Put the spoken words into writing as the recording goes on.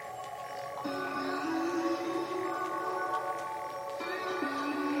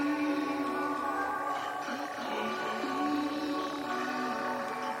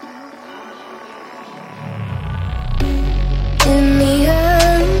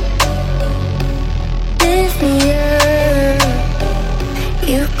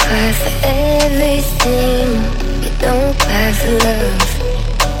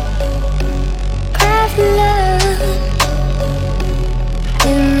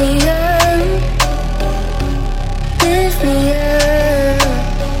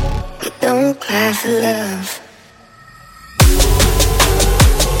for love.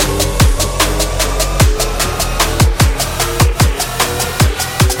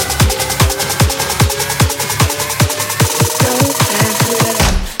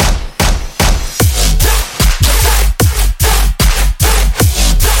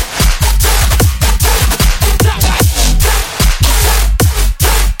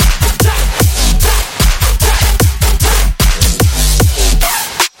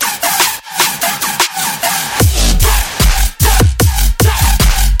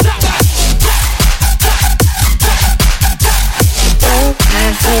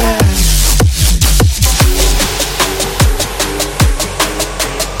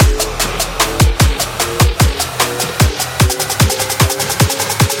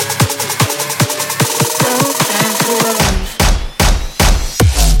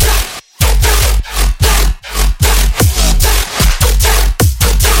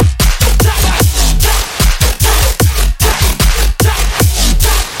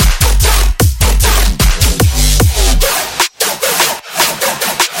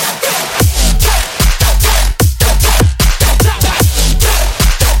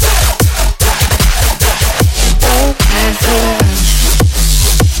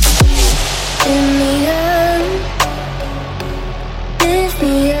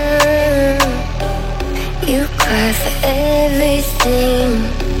 You cry for everything,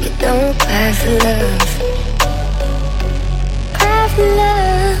 you don't cry for love. Cry for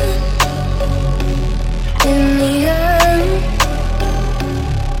love. In the end,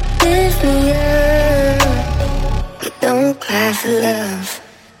 lift me up. You don't cry for love.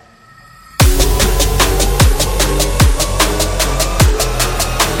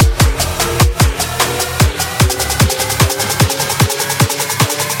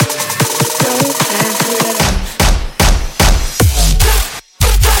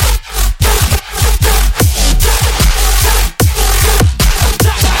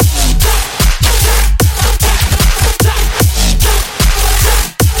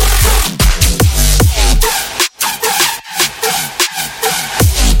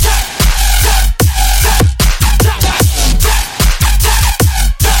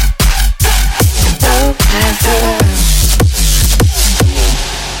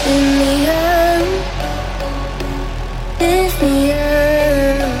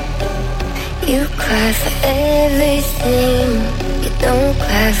 You cry for everything, you don't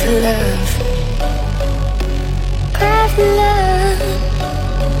cry for love. Cry for love.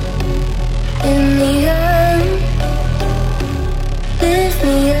 In the end, lift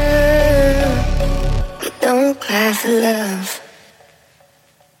me up. You don't cry for love.